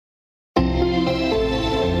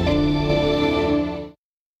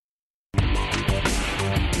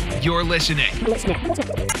You're listening to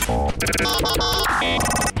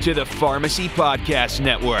the Pharmacy Podcast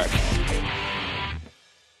Network.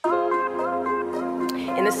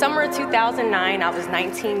 In the summer of 2009, I was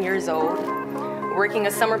 19 years old, working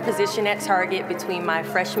a summer position at Target between my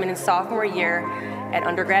freshman and sophomore year at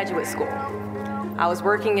undergraduate school. I was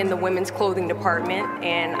working in the women's clothing department,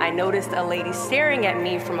 and I noticed a lady staring at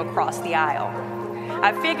me from across the aisle.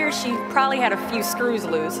 I figured she probably had a few screws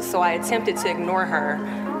loose, so I attempted to ignore her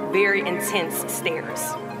very intense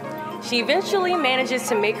stares. She eventually manages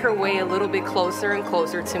to make her way a little bit closer and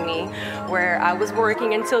closer to me where I was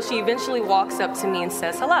working until she eventually walks up to me and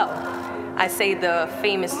says hello. I say the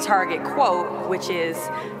famous Target quote, which is,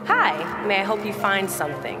 "Hi, may I help you find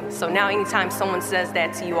something?" So now anytime someone says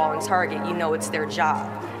that to you all in Target, you know it's their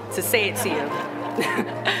job to say it to you.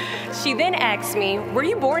 She then asks me, "Were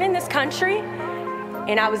you born in this country?"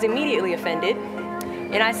 And I was immediately offended.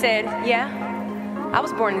 And I said, "Yeah, I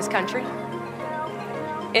was born in this country."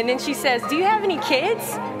 And then she says, "Do you have any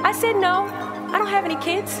kids?" I said, "No, I don't have any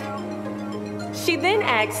kids." She then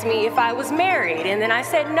asked me if I was married, and then I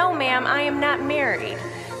said, "No, ma'am, I am not married."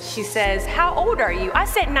 She says, "How old are you?" I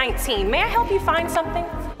said, 19. "May I help you find something?"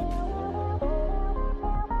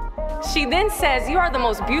 She then says, "You are the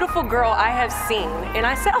most beautiful girl I have seen." And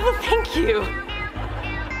I said, "Oh, thank you."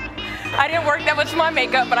 I didn't work that much on my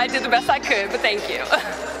makeup, but I did the best I could, but thank you.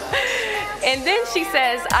 And then she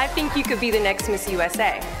says, "I think you could be the next Miss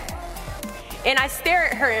USA." And I stare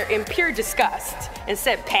at her in pure disgust and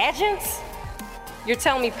said, "Pageants? You're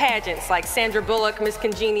telling me pageants like Sandra Bullock, Miss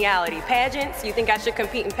Congeniality. Pageants? You think I should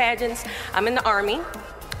compete in pageants? I'm in the Army,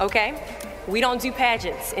 okay? We don't do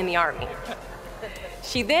pageants in the Army."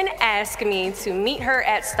 She then asked me to meet her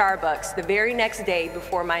at Starbucks the very next day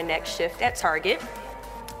before my next shift at Target.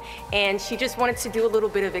 And she just wanted to do a little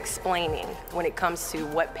bit of explaining when it comes to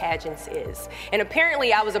what pageants is. And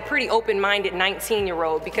apparently I was a pretty open-minded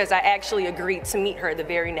 19-year-old because I actually agreed to meet her the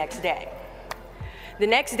very next day. The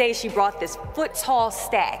next day she brought this foot-tall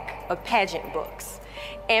stack of pageant books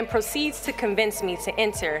and proceeds to convince me to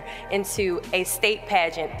enter into a state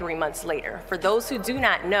pageant 3 months later. For those who do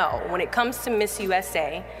not know, when it comes to Miss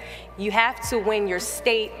USA, you have to win your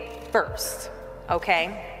state first,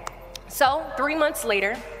 okay? So 3 months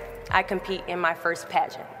later, I compete in my first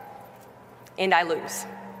pageant, and I lose.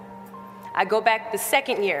 I go back the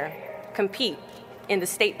second year, compete in the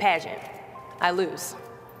state pageant. I lose.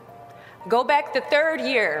 Go back the third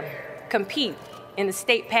year, compete in the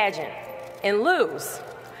state pageant, and lose.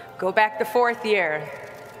 Go back the fourth year,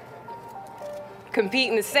 compete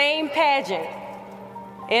in the same pageant,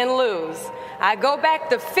 and lose. I go back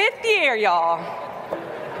the fifth year, y'all.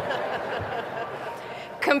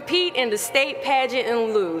 Compete in the state pageant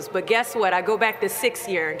and lose. But guess what? I go back the sixth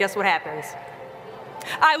year. Guess what happens?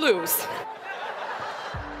 I lose.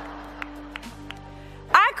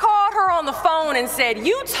 I called her on the phone and said,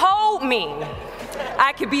 "You told me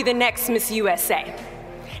I could be the next Miss USA."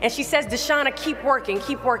 And she says, "Deshauna, keep working,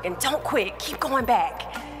 don't quit, keep going back."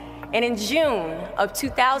 And in June of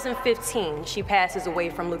 2015, she passes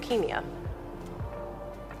away from leukemia.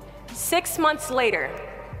 6 months later,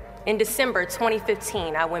 in December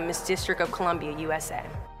 2015, I win Miss District of Columbia, USA.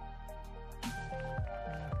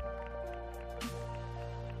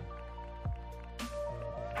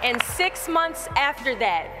 And 6 months after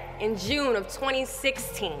that, in June of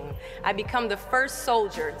 2016, I become the first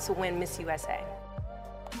soldier to win Miss USA.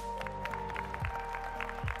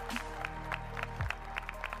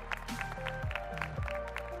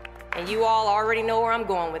 And you all already know where I'm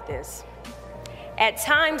going with this. At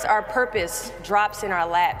times, our purpose drops in our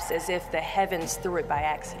laps as if the heavens threw it by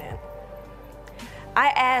accident. I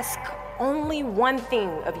ask only one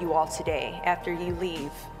thing of you all today after you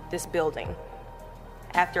leave this building,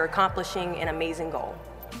 after accomplishing an amazing goal.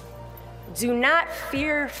 Do not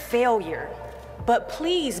fear failure, but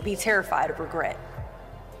please be terrified of regret.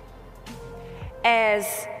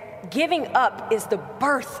 As giving up is the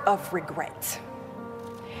birth of regret.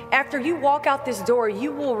 After you walk out this door,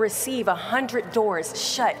 you will receive 100 doors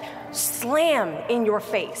shut, slam in your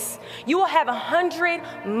face. You will have 100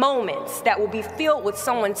 moments that will be filled with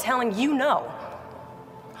someone telling you no,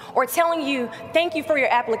 or telling you, "Thank you for your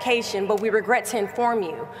application, but we regret to inform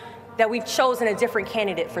you that we've chosen a different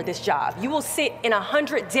candidate for this job." You will sit in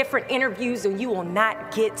 100 different interviews and you will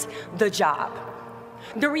not get the job.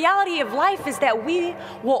 The reality of life is that we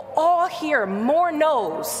will all hear more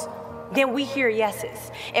no's than we hear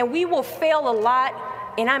yeses. And we will fail a lot,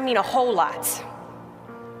 and I mean a whole lot.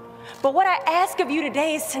 But what I ask of you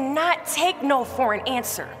today is to not take no for an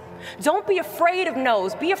answer, Don't be afraid of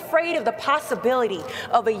no's. Be afraid of the possibility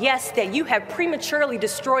of a yes that you have prematurely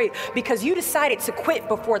destroyed because you decided to quit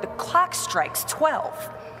before the clock strikes 12.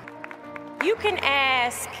 You can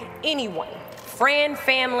ask anyone, friend,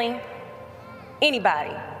 family,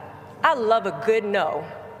 anybody. I love a good no.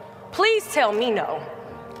 Please tell me no.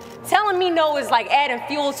 Telling me no is like adding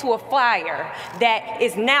fuel to a fire that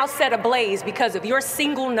is now set ablaze because of your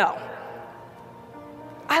single no.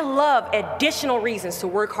 I love additional reasons to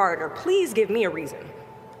work harder. Please give me a reason.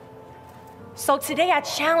 So today I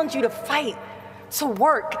challenge you to fight, to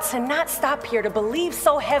work, to not stop here, to believe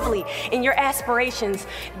so heavily in your aspirations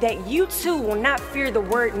that you too will not fear the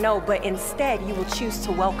word no, but instead you will choose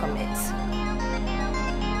to welcome it.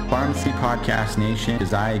 Pharmacy Podcast Nation, it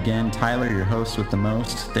is I again, Tyler, your host with the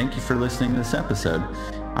most. Thank you for listening to this episode.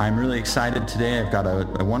 I'm really excited today. I've got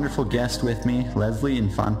a wonderful guest with me, Leslie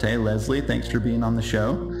Infante. Leslie, thanks for being on the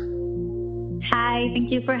show. Hi,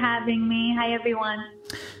 thank you for having me. Hi, everyone.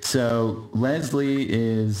 So Leslie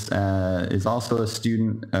is also a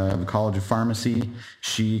student of the College of Pharmacy.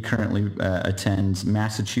 She currently attends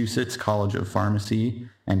Massachusetts College of Pharmacy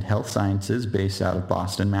and Health Sciences, based out of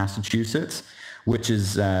Boston, Massachusetts. Which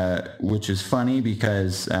is funny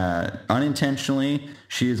because unintentionally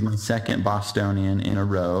she is my second Bostonian in a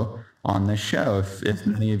row on this show. If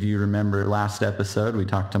many of you remember last episode, we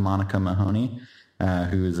talked to Monica Mahoney,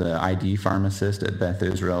 who is an ID pharmacist at Beth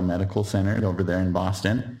Israel Medical Center over there in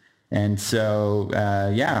Boston. And so,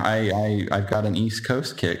 I've got an East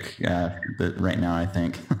Coast kick right now, I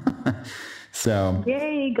think. So,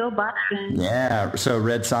 yay, go Boston. Yeah, so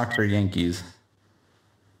Red Sox or Yankees?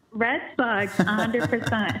 Red Sox,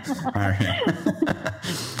 100%. All right.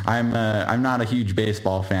 I'm not a huge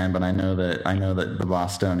baseball fan, but I know that the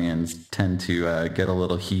Bostonians tend to get a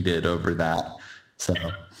little heated over that. So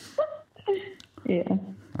yeah.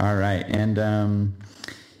 All right, and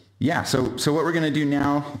So what we're gonna do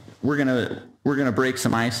now? We're gonna break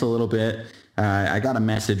some ice a little bit. I got a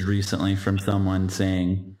message recently from someone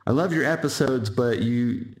saying, I love your episodes, but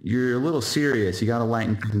you're a little serious. You got to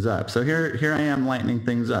lighten things up. So here I am lightening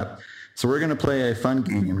things up. So we're going to play a fun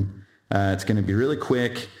game. It's going to be really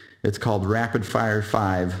quick. It's called Rapid Fire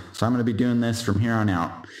 5. So I'm going to be doing this from here on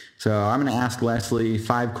out. So I'm going to ask Leslie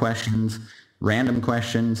 5 questions, random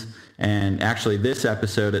questions. And actually this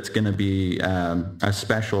episode, it's going to be a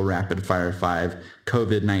special Rapid Fire 5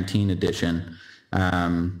 COVID-19 edition.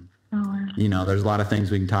 You know, there's a lot of things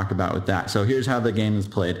we can talk about with that. So here's how the game is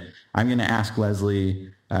played. I'm going to ask Leslie,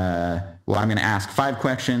 I'm going to ask 5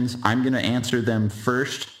 questions. I'm going to answer them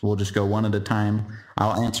first. We'll just go one at a time.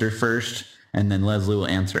 I'll answer first, and then Leslie will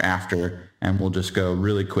answer after, and we'll just go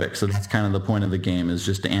really quick. So that's kind of the point of the game, is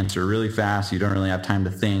just to answer really fast. You don't really have time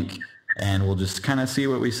to think, and we'll just kind of see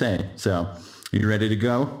what we say. So are you ready to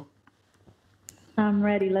go? I'm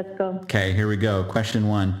ready. Let's go. Okay, here we go. Question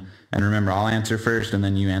 1. And remember, I'll answer first, and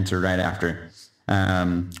then you answer right after.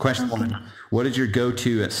 Question 1, what is your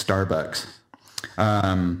go-to at Starbucks?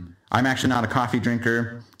 I'm actually not a coffee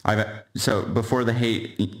drinker. So before the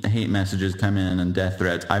hate messages come in and death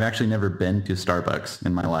threats, I've actually never been to Starbucks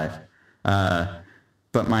in my life.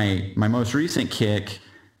 But my most recent kick,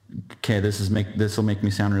 this will make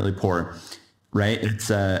me sound really poor, right? It's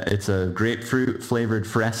a grapefruit flavored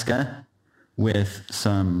Fresca with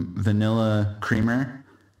some vanilla creamer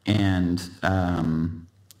and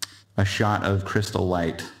a shot of Crystal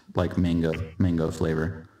Light, like mango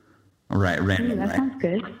flavor. Right. That sounds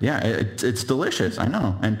good. Yeah, it's delicious. I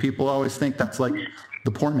know, and people always think that's like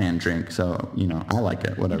the poor man drink. So I like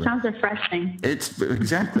it. Whatever. It sounds refreshing. It's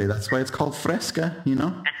exactly. That's why it's called Fresca.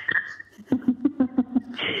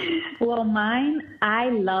 Well, mine, I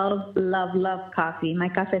love coffee. My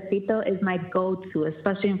cafecito is my go-to,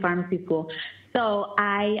 especially in pharmacy school. So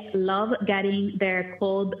I love getting their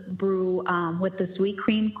cold brew with the sweet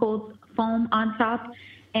cream cold foam on top.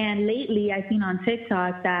 And lately I've seen on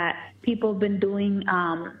TikTok that people have been doing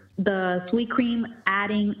the sweet cream,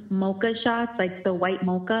 adding mocha shots, like the white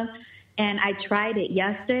mocha. And I tried it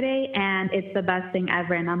yesterday, and it's the best thing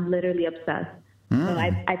ever, and I'm literally obsessed. So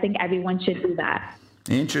I think everyone should do that.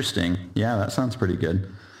 Interesting. Yeah, that sounds pretty good.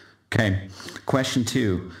 Okay, question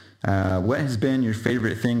 2. What has been your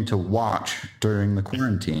favorite thing to watch during the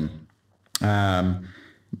quarantine?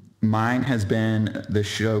 Mine has been the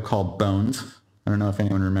show called Bones. I don't know if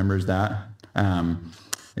anyone remembers that.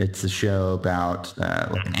 It's a show about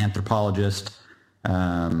like an anthropologist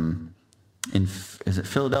is it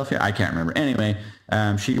Philadelphia? I can't remember. Anyway,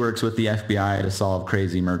 she works with the FBI to solve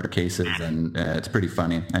crazy murder cases, and it's pretty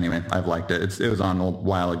funny. Anyway, I've liked it. It was on a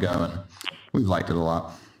while ago, and we've liked it a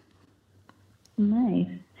lot. Nice.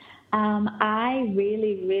 I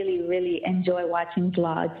really, really, really enjoy watching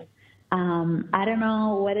vlogs. I don't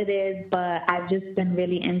know what it is, but I've just been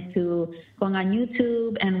really into going on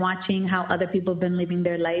YouTube and watching how other people have been living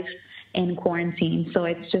their life in quarantine. So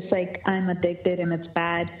it's just like I'm addicted and it's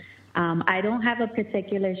bad. I don't have a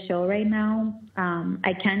particular show right now.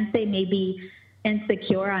 I can say maybe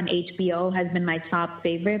Insecure on HBO has been my top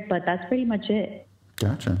favorite, but that's pretty much it.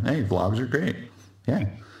 Gotcha. Hey, vlogs are great. Yeah.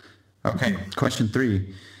 Okay. Question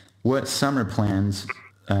 3. What summer plans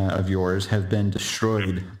of yours have been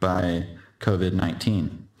destroyed by COVID-19?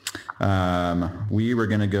 We were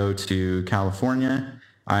going to go to California.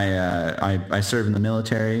 I serve in the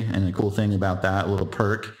military, and the cool thing about that, a little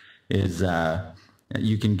perk, is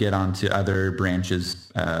you can get onto other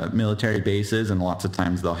branches, military bases, and lots of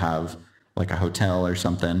times they'll have like a hotel or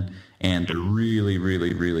something, and they're really,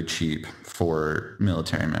 really, really cheap for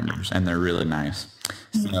military members, and they're really nice.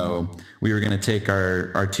 So we were going to take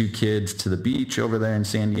our 2 kids to the beach over there in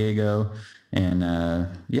San Diego, and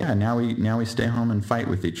now we stay home and fight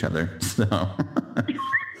with each other. So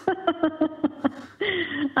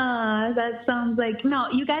that sounds like, no,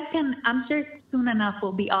 you guys can, I'm sure soon enough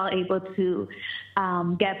we'll be all able to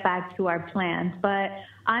get back to our plans. But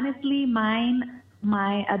honestly,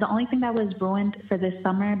 the only thing that was ruined for this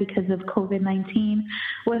summer because of COVID-19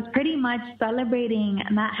 was pretty much celebrating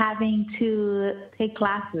not having to take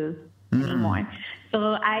classes anymore.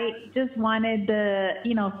 So I just wanted the,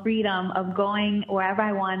 freedom of going wherever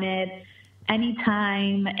I wanted,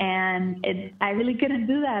 anytime, and I really couldn't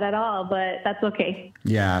do that at all, but that's okay.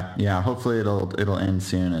 Yeah. Hopefully it'll end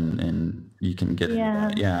soon and you can get into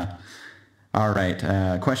that. Yeah. All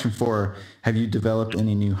right. Question 4, have you developed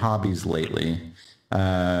any new hobbies lately?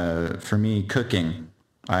 For me, cooking.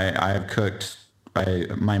 I've cooked.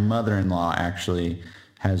 My mother-in-law actually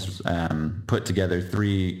has put together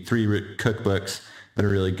three cookbooks that are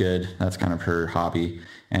really good. That's kind of her hobby,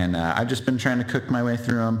 and I've just been trying to cook my way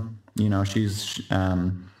through them.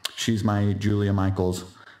 She's my Julia Michaels,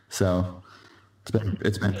 so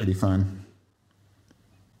it's been pretty fun.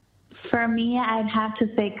 For me, I'd have to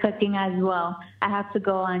say cooking as well. I have to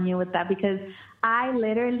go on you with that because I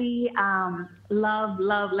literally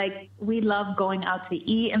love, like, we love going out to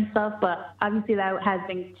eat and stuff, but obviously that has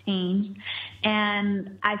been changed.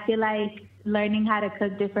 And I feel like learning how to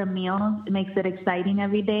cook different meals makes it exciting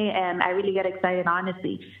every day. And I really get excited,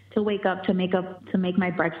 honestly, to wake up to make my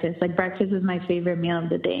breakfast. Like, breakfast is my favorite meal of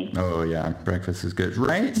the day. Oh, yeah. Breakfast is good.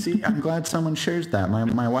 Right? See, I'm glad someone shares that.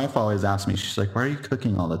 My wife always asks me, she's like, why are you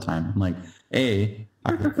cooking all the time? I'm like, A,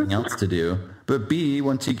 I have nothing else to do. But B,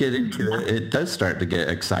 once you get into it, it does start to get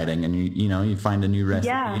exciting, and you find a new recipe,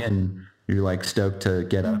 and you're like stoked to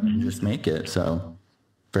get up and just make it. So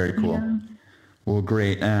very cool. Yeah. Well,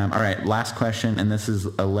 great. All right, last question, and this is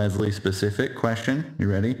a Leslie specific question. You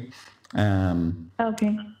ready?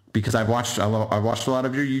 Okay. Because I've watched a lot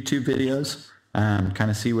of your YouTube videos. Kind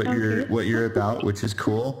of see what you're about, which is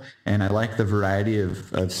cool, and I like the variety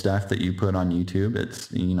of stuff that you put on YouTube.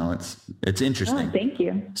 It's interesting. Oh, thank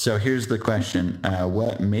you. So here's the question: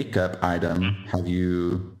 what makeup item have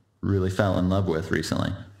you really fell in love with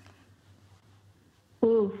recently?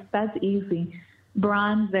 Ooh, that's easy.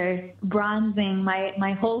 Bronzing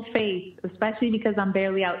my whole face, especially because I'm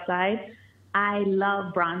barely outside. I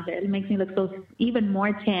love bronzer. It makes me look so even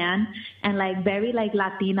more tan and like very like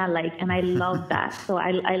Latina-like, and I love that. So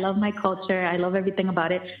I love my culture. I love everything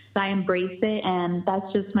about it. So I embrace it, and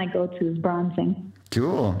that's just my go-to is bronzing.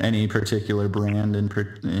 Cool. Any particular brand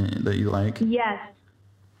that you like? Yes.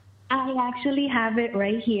 I actually have it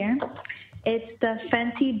right here. It's the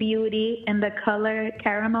Fenty Beauty in the color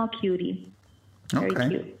Caramel Cutie. Very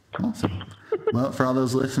cute. Awesome. Well, for all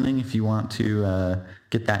those listening, if you want to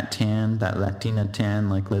get that tan, that Latina tan,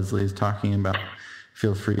 like Leslie is talking about,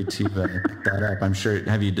 feel free to pick that up. I'm sure.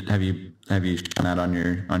 Have you shown that on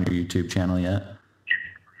your YouTube channel yet?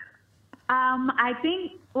 I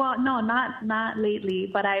think. Well, no, not lately,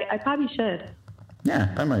 but I probably should.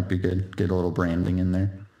 Yeah, that might be good. Get a little branding in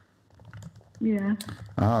there. Yeah.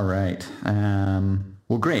 All right.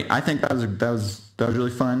 Well, great. I think that was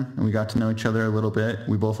really fun, and we got to know each other a little bit.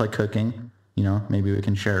 We both like cooking. Maybe we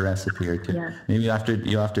can share a recipe or two. Yeah. Maybe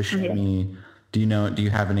you'll have to show me. Do you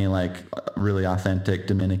have any like really authentic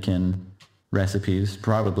Dominican recipes?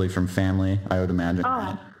 Probably from family, I would imagine.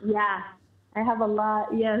 Oh, yeah. I have a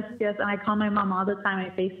lot. Yes. And I call my mom all the time.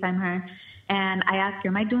 I FaceTime her, and I ask her,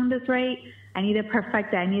 "Am I doing this right? I need it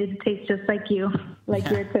perfect. I need it to taste just like you,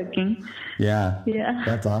 you're cooking." Yeah.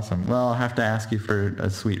 That's awesome. Well, I'll have to ask you for a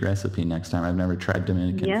sweet recipe next time. I've never tried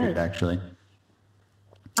Dominican food, actually.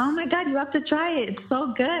 Oh my God, you have to try it. It's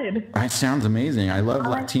so good. It sounds amazing. I love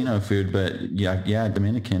Latino food, but yeah,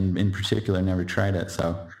 Dominican in particular, never tried it.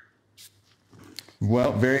 So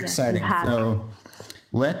Well, very exciting. So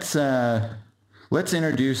let's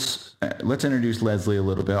introduce Leslie a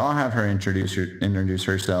little bit. I'll have her introduce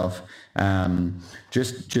herself.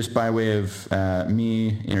 Just by way of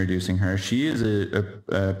me introducing her, she is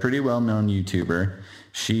a pretty well-known YouTuber.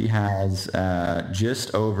 She has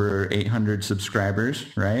just over 800 subscribers,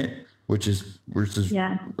 right? Which is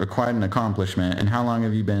quite an accomplishment. And how long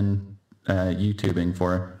have you been YouTubing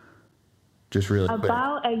for? Just really quick.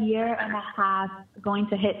 About a year and a half, going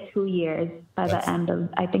to hit 2 years by the end of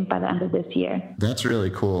this year. That's really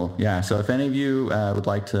cool. Yeah. So if any of you would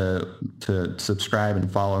like to subscribe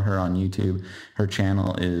and follow her on YouTube, her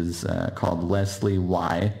channel is called Leslie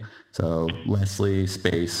Y. So Leslie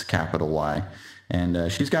space capital Y.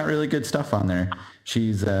 And she's got really good stuff on there.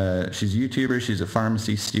 She's a YouTuber. She's a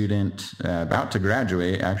pharmacy student, about to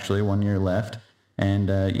graduate, actually, 1 year left. And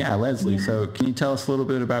Leslie, so can you tell us a little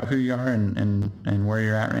bit about who you are and where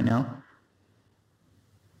you're at right now?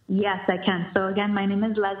 Yes, I can. So again, my name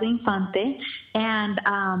is Leslie Infante, and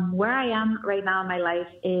where I am right now in my life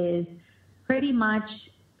is pretty much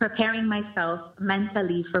preparing myself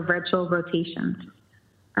mentally for virtual rotations.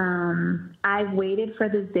 I've waited for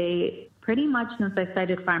this day pretty much since I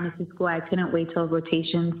started pharmacy school. I couldn't wait till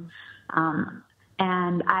rotations,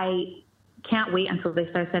 and I can't wait until they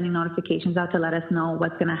start sending notifications out to let us know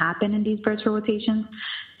what's going to happen in these virtual rotations.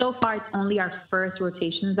 So far, it's only our first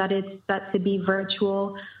rotations that it's set to be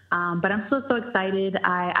virtual, but I'm still so excited.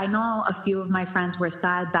 I know a few of my friends were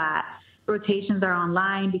sad that rotations are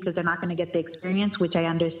online because they're not going to get the experience, which I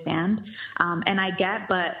understand, and I get,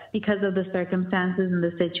 but because of the circumstances and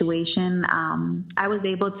the situation, I was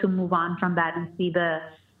able to move on from that and see the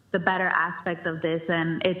better aspect of this,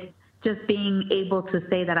 and it's just being able to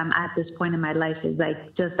say that I'm at this point in my life is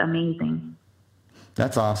like just amazing.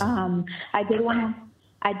 That's awesome. I did want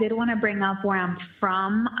to bring up where I'm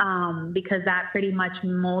from, because that pretty much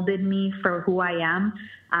molded me for who I am.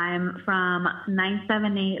 I'm from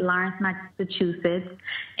 978 Lawrence, Massachusetts,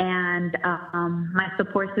 and my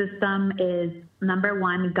support system is number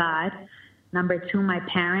 1, God, number 2, my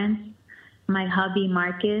parents, my hubby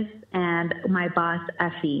Marcus, and my boss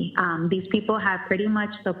Effie. These people have pretty much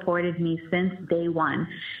supported me since day one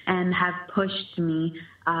and have pushed me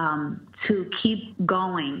to keep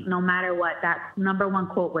going no matter what. That number 1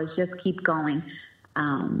 quote was, just keep going.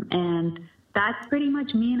 And that's pretty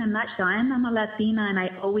much me in a nutshell. And I'm a Latina, and I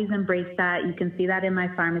always embrace that. You can see that in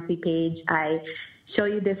my pharmacy page. I show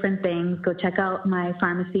you different things. Go check out my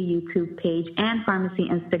pharmacy YouTube page and pharmacy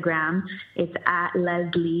Instagram. It's at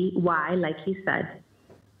Leslie Y, like you said.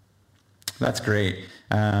 That's great.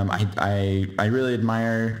 I really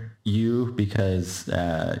admire you because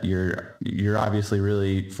you're obviously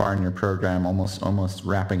really far in your program, almost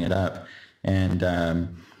wrapping it up. And I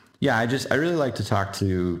really like to talk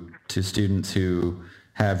to students who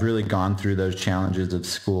have really gone through those challenges of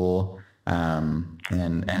school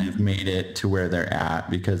and have made it to where they're at,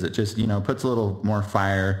 because it just puts a little more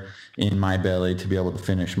fire in my belly to be able to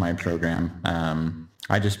finish my program.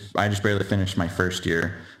 I just barely finished my first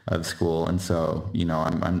year of school, and so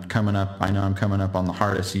I'm coming up. I know I'm coming up on the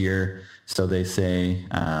hardest year, so they say,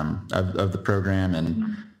 of the program,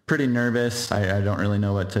 and pretty nervous. I don't really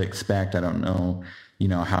know what to expect. I don't know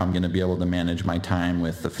how I'm going to be able to manage my time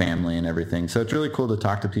with the family and everything. So it's really cool to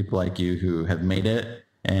talk to people like you who have made it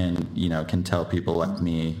and can tell people like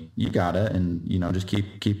me, you got it, and just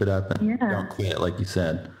keep it up and don't quit, like you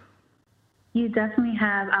said. You definitely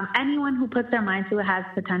have. Anyone who puts their mind to it has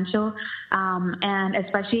potential, and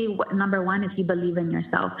especially number 1, if you believe in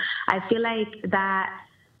yourself. I feel like that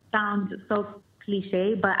sounds so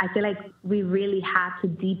cliche, but I feel like we really have to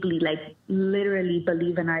deeply, like literally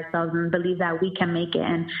believe in ourselves and believe that we can make it,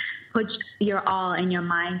 and put your all and your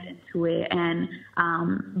mind into it, and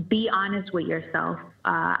be honest with yourself.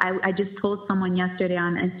 I just told someone yesterday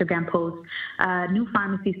on an Instagram post, a new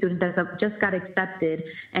pharmacy student that just got accepted,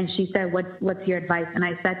 and she said, what's your advice? And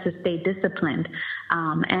I said to stay disciplined.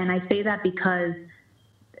 And I say that because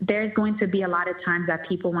there's going to be a lot of times that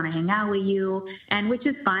people want to hang out with you, and which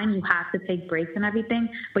is fine. You have to take breaks and everything,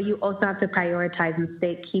 but you also have to prioritize and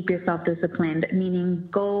keep yourself disciplined, meaning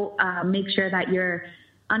go make sure that you're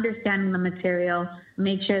understanding the material,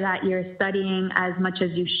 make sure that you're studying as much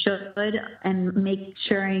as you should, and make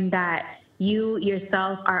sure that you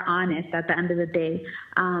yourself are honest at the end of the day.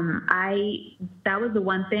 That was the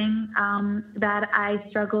one thing that I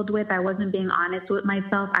struggled with. I wasn't being honest with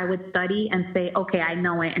myself. I would study and say, okay, I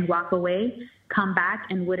know it, and walk away, come back,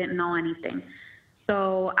 and wouldn't know anything.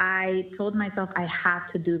 So I told myself, I have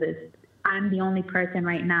to do this. I'm the only person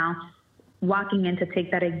right now walking in to take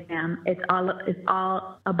that exam. It's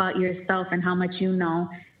all about yourself and how much you know,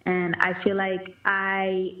 And I feel like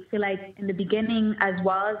in the beginning, as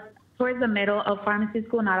well as towards the middle of pharmacy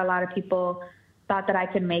school, not a lot of people thought that I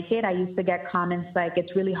could make it. I used to get comments like,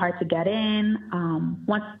 it's really hard to get in.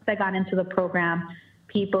 Once I got into the program,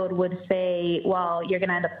 people would say, well, you're going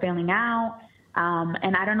to end up failing out.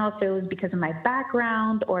 And I don't know if it was because of my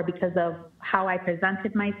background or because of how I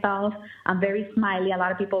presented myself. I'm very smiley. A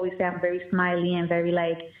lot of people always say I'm very smiley and very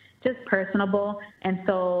just personable. And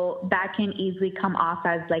so that can easily come off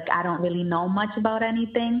as I don't really know much about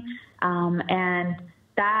anything. And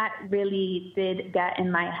that really did get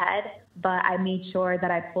in my head, but I made sure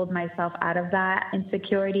that I pulled myself out of that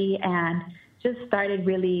insecurity and just started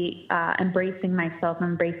really embracing myself,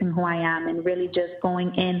 embracing who I am, and really just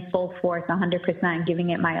going in full force, 100%, and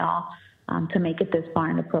giving it my all to make it this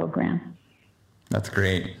far in the program. That's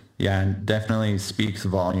great. Yeah, and definitely speaks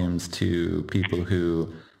volumes to people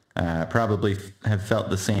who probably have felt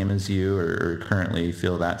the same as you or currently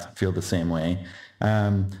feel the same way.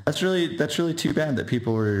 That's really too bad that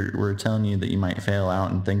people were telling you that you might fail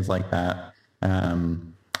out and things like that. I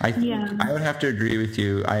would have to agree with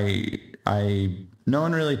you. No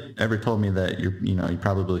one really ever told me that you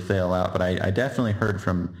probably fail out, but I definitely heard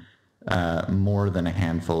from more than a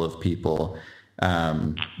handful of people.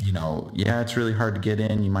 It's really hard to get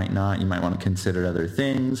in. You might not. You might want to consider other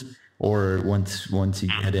things. Or once you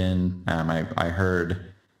get in, I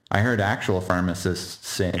heard actual pharmacists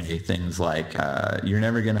say things like, "You're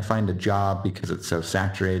never going to find a job because it's so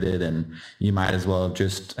saturated, and you might as well have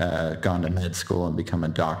just gone to med school and become a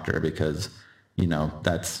doctor because." You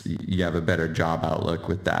have a better job outlook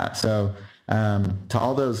with that. So to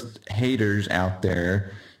all those haters out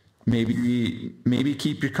there, maybe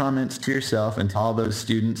keep your comments to yourself, and to all those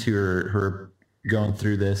students who are going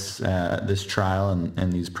through this trial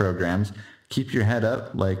and these programs, keep your head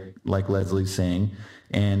up, like Leslie's saying.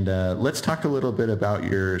 And let's talk a little bit about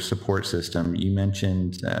your support system. You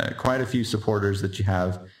mentioned quite a few supporters that you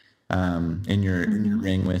have in your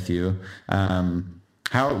ring with you.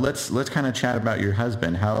 Let's kind of chat about your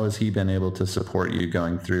husband. How has he been able to support you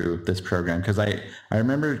going through this program? Because I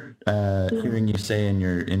remember hearing you say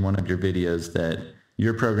in one of your videos that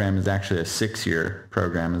your program is actually a 6-year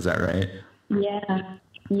program. Is that right? Yeah.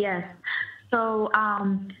 Yes. So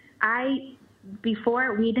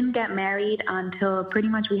before we didn't get married until pretty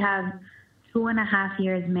much we have 2.5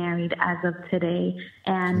 years married as of today.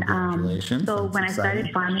 And congratulations. So when I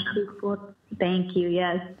started pharmacy school, thank you.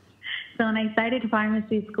 Yes. So when I started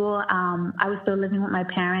pharmacy school, I was still living with my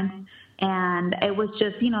parents, and it was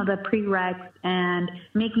just, the prereqs and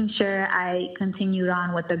making sure I continued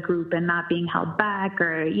on with the group and not being held back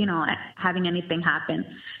or, having anything happen.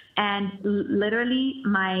 And literally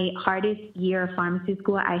my hardest year of pharmacy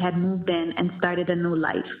school, I had moved in and started a new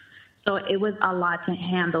life. So it was a lot to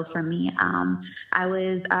handle for me. I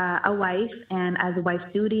was a wife, and as a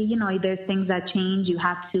wife's duty, there's things that change. You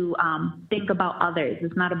have to think about others.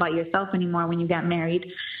 It's not about yourself anymore when you get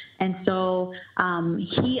married. And so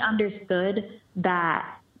he understood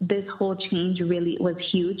that this whole change really was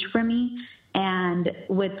huge for me. And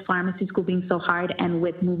with pharmacy school being so hard and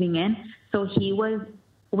with moving in, so he was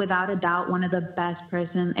without a doubt one of the best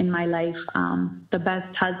person in my life, the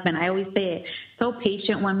best husband. I always say it, so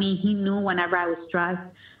patient with me. He knew whenever I was stressed.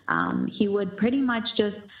 He would pretty much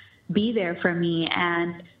just be there for me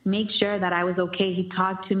and make sure that I was okay. He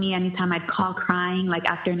talked to me anytime I'd call crying, like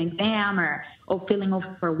after an exam or feeling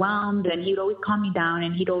overwhelmed, and he'd always calm me down,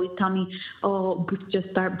 and he'd always tell me, just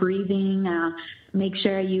start breathing, make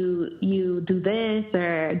sure you do this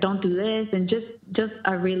or don't do this, and just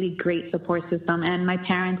a really great support system. And my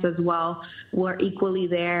parents as well were equally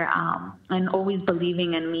there and always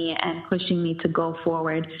believing in me and pushing me to go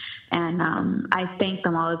forward. And I thank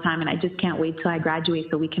them all the time, and I just can't wait till I graduate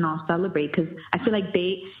so we can all celebrate, because I feel like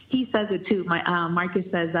he says it too. Marcus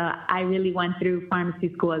says, I really went through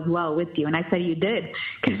pharmacy school as well with you. And I said, you did,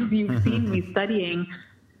 because you've seen me studying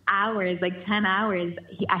hours, like 10 hours.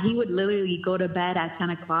 He would literally go to bed at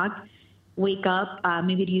 10 o'clock, wake up,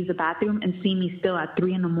 maybe to use the bathroom, and see me still at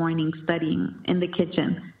 3 a.m. studying in the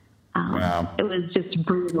kitchen. Wow. It was just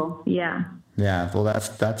brutal. Yeah. Yeah. Well,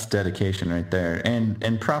 that's dedication right there.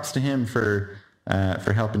 And props to him for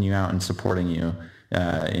helping you out and supporting you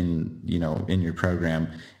in your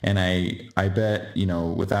program. And I bet,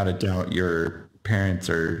 without a doubt, your parents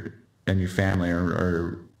and your family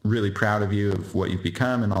are really proud of you, of what you've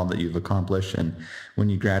become and all that you've accomplished. And when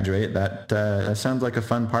you graduate, that sounds like a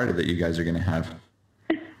fun party that you guys are going to have.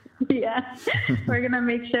 Yeah, we're going to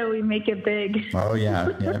make sure we make it big. Oh yeah,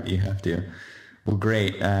 you have to. Well,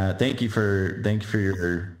 great. Thank you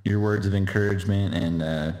for your words of encouragement, and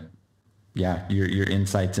your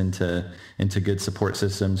insights into good support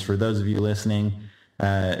systems. For those of you listening,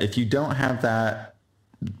 if you don't have that,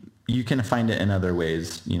 you can find it in other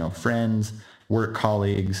ways, friends, work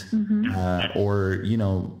colleagues, or,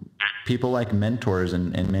 people like mentors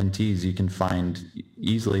and mentees you can find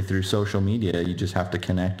easily through social media. You just have to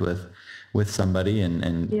connect with somebody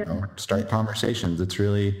and start conversations. It's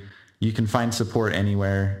really, you can find support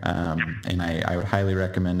anywhere. And I would highly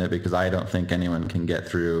recommend it, because I don't think anyone can get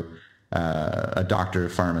through a doctor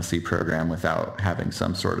of pharmacy program without having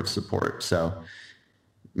some sort of support. So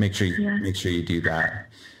make sure you do that.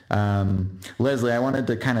 Leslie, I wanted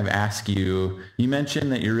to kind of ask you, you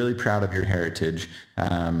mentioned that you're really proud of your heritage.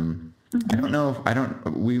 I don't know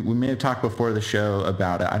if we may have talked before the show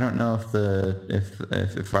about it. I don't know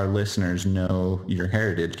if our listeners know your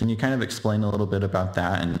heritage. Can you kind of explain a little bit about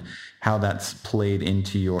that and how that's played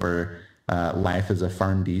into your life as a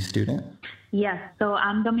PharmD student? Yes. So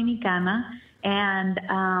I'm Dominicana, and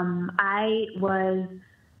I was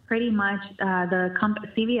pretty much the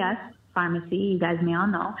CVS Pharmacy, you guys may all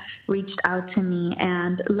know, reached out to me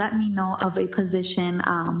and let me know of a position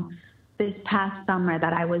this past summer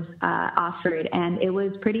that I was offered, and it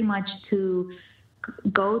was pretty much to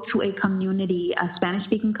go to a community, a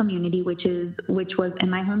Spanish-speaking community, which was in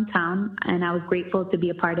my hometown, and I was grateful to be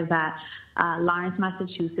a part of that, Lawrence,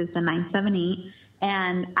 Massachusetts, the 978,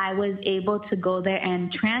 and I was able to go there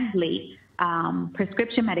and translate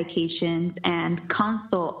prescription medications and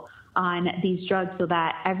consult on these drugs so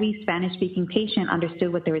that every Spanish-speaking patient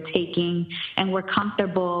understood what they were taking and were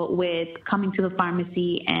comfortable with coming to the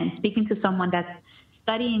pharmacy and speaking to someone that's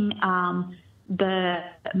studying the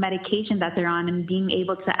medication that they're on and being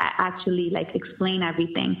able to actually explain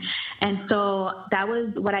everything. And so that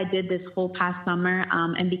was what I did this whole past summer.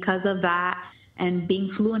 And because of that and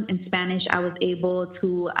being fluent in Spanish, I was able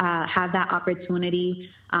to have that opportunity.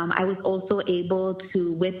 I was also able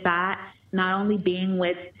to, with that, not only being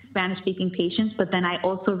with Spanish-speaking patients, but then I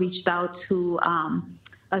also reached out to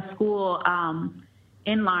a school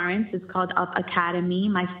in Lawrence. It's called Up Academy.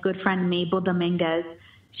 My good friend Mabel Dominguez,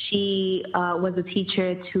 she was a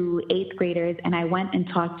teacher to 8th graders, and I went and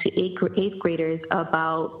talked to 8th graders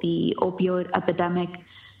about the opioid epidemic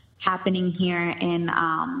happening here in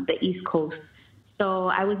the East Coast. So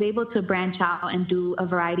I was able to branch out and do a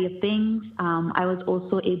variety of things. I was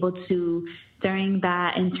also able to, during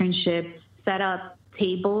that internship, set up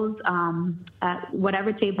tables, at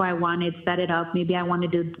whatever table I wanted, set it up. Maybe I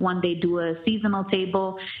wanted to one day do a seasonal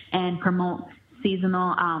table and promote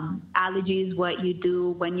seasonal allergies, what you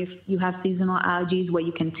do when you have seasonal allergies, what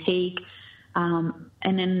you can take.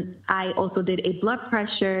 And then I also did a blood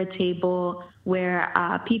pressure table where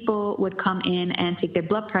people would come in and take their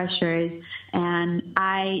blood pressures. And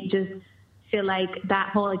I just feel like that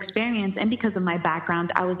whole experience, and because of my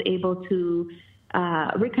background, I was able to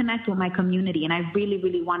reconnect with my community. And I really,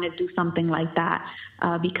 really want to do something like that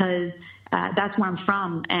because that's where I'm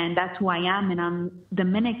from and that's who I am. And I'm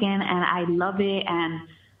Dominican and I love it. And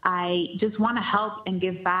I just want to help and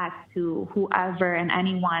give back to whoever and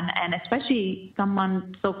anyone, and especially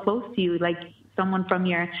someone so close to you, like someone from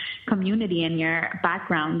your community and your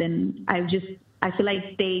background. And I feel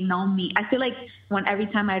like they know me. I feel like every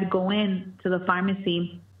time I'd go in to the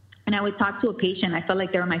pharmacy and I would talk to a patient, I felt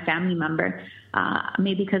like they were my family member,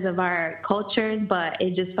 maybe because of our cultures, but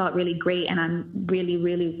it just felt really great. And I'm really,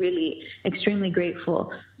 really, really extremely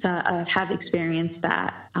grateful to have experienced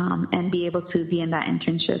that and be able to be in that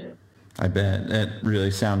internship. I bet. It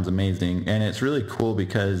really sounds amazing. And it's really cool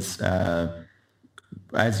because,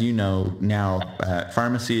 as you know now,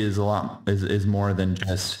 pharmacy is is more than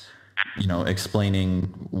just, explaining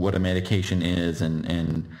what a medication is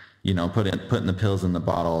and putting the pills in the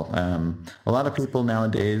bottle. A lot of people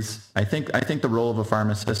nowadays, I think the role of a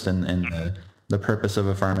pharmacist and the purpose of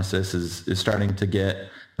a pharmacist is starting to get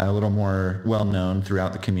a little more well known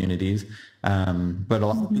throughout the communities. But a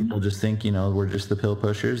lot of people just think, we're just the pill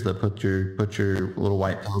pushers that put your little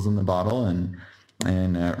white pills in the bottle and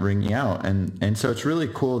ring you out. And so it's really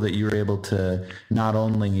cool that you were able to not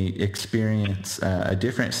only experience a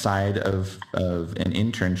different side of an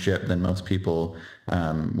internship than most people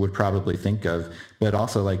would probably think of, but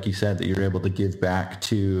also, like you said, that you're able to give back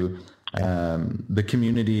to the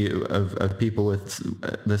community of people with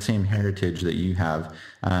the same heritage that you have.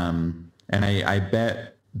 And I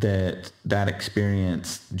bet that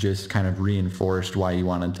experience just kind of reinforced why you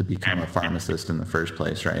wanted to become a pharmacist in the first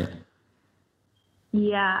place, right?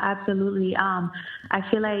 Yeah, absolutely. I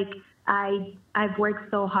feel like I've worked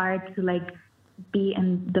so hard to be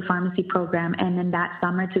in the pharmacy program, and then that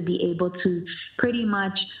summer to be able to pretty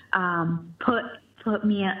much put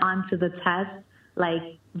me onto the test like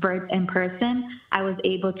in person, I was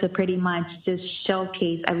able to pretty much just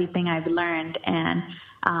showcase everything I've learned. And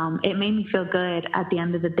it made me feel good at the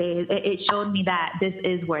end of the day. It showed me that this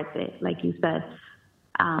is worth it, like you said.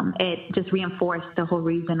 It just reinforced the whole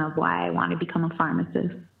reason of why I want to become a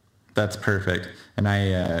pharmacist. That's perfect, and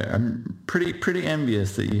I'm pretty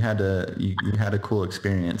envious that you had a cool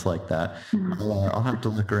experience like that. I'll have to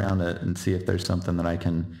look around it and see if there's something that I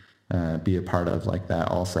can be a part of like that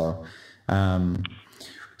also.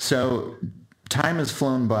 So time has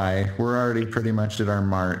flown by. We're already pretty much at our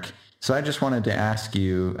mark. So I just wanted to ask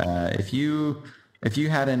you if you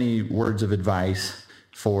had any words of advice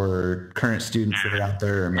for current students that are out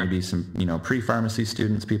there, or maybe some, pre-pharmacy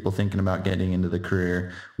students, people thinking about getting into the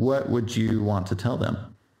career, what would you want to tell them?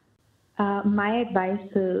 My advice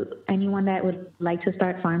to anyone that would like to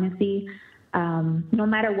start pharmacy, no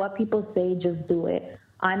matter what people say, just do it.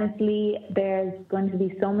 Honestly, there's going to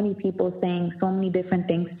be so many people saying so many different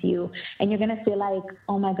things to you, and you're going to feel like,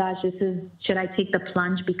 oh my gosh, should I take the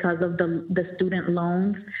plunge because of the student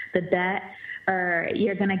loans, the debt? Or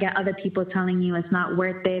you're going to get other people telling you it's not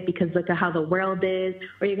worth it because look at how the world is.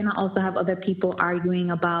 Or you're going to also have other people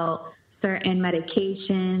arguing about certain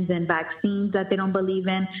medications and vaccines that they don't believe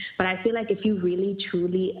in. But I feel like if you really,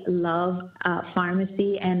 truly love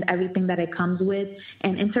pharmacy and everything that it comes with,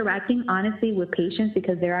 and interacting honestly with patients,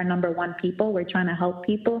 because they're our number one people, we're trying to help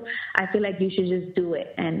people, I feel like you should just do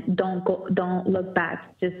it and don't look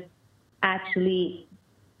back. Just actually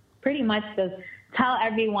pretty much just tell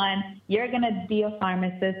everyone you're going to be a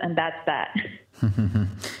pharmacist, and that's that.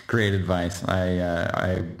 Great advice.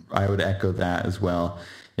 I would echo that as well.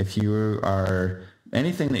 If you are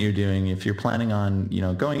anything that you're doing, if you're planning on,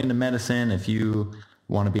 going into medicine, if you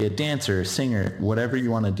want to be a dancer, singer, whatever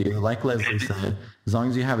you want to do, like Leslie said, as long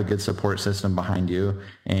as you have a good support system behind you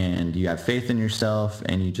and you have faith in yourself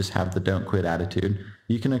and you just have the don't quit attitude,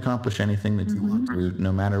 you can accomplish anything that you want to,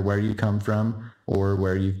 no matter where you come from or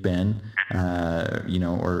where you've been,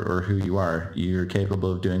 or who you are. You're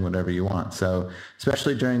capable of doing whatever you want. So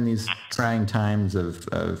especially during these trying times of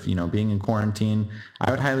being in quarantine,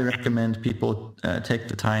 I would highly recommend people take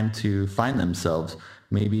the time to find themselves.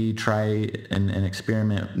 Maybe try and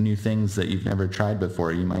experiment new things that you've never tried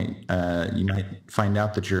before. You might find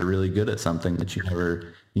out that you're really good at something that you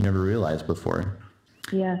never realized before.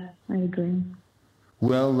 Yeah, I agree.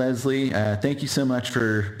 Well, Leslie, thank you so much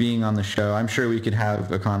for being on the show. I'm sure we could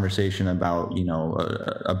have a conversation about,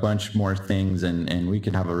 a bunch more things, and we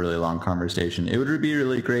could have a really long conversation. It would be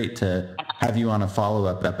really great to have you on a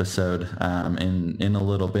follow-up episode in a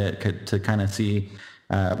little bit to kind of see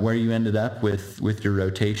where you ended up with your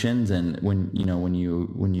rotations, and when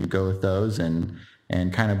you go with those, and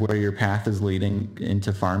kind of where your path is leading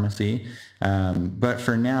into pharmacy. But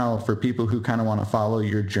for now, for people who kind of want to follow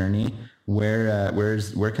your journey,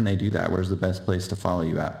 where can they do that? Where's the best place to follow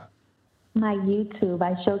you at? My YouTube.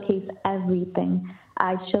 I showcase everything.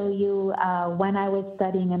 I show you when I was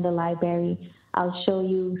studying in the library. I'll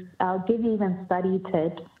give you even study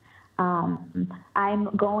tips. I'm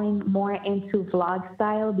going more into vlog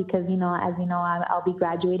style because, as you know, I'll be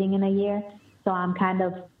graduating in a year. So I'm kind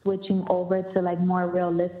of switching over to like more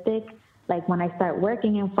realistic. Like when I start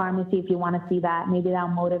working in pharmacy, if you want to see that, maybe that'll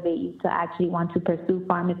motivate you to actually want to pursue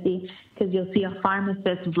pharmacy, because you'll see a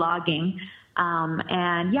pharmacist vlogging.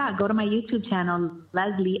 And yeah, go to my YouTube channel,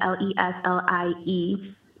 Leslie,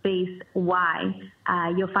 Leslie, space Y.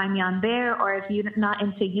 You'll find me on there, or if you're not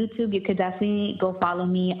into YouTube, you could definitely go follow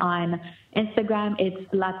me on Instagram. It's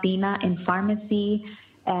Latina in Pharmacy.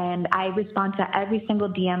 And I respond to every single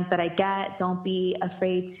DMs that I get. Don't be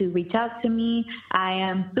afraid to reach out to me. I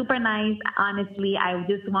am super nice. Honestly, I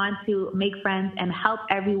just want to make friends and help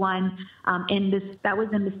everyone that was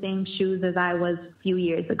in the same shoes as I was a few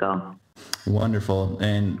years ago. Wonderful.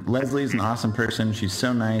 And Leslie's an awesome person. She's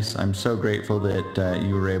so nice. I'm so grateful that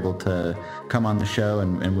you were able to come on the show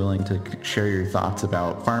and willing to share your thoughts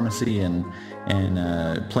about pharmacy and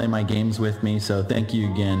play my games with me. So thank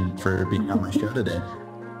you again for being on my show today.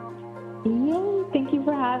 Yay, thank you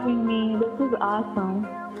for having me. This was awesome.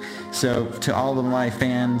 So to all of my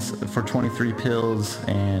fans for 23 Pills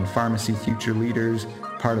and Pharmacy Future Leaders,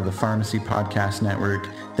 part of the Pharmacy Podcast Network,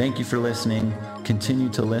 thank you for listening. Continue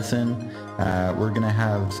to listen. We're going to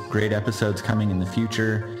have great episodes coming in the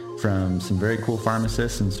future from some very cool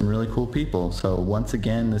pharmacists and some really cool people. So once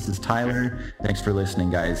again, this is Tyler. Thanks for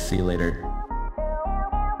listening, guys. See you later.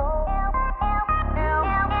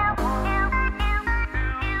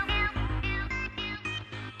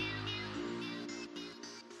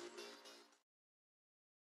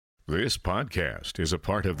 This podcast is a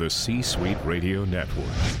part of the C-Suite Radio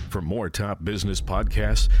Network. For more top business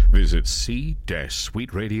podcasts, visit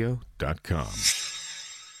c-suiteradio.com.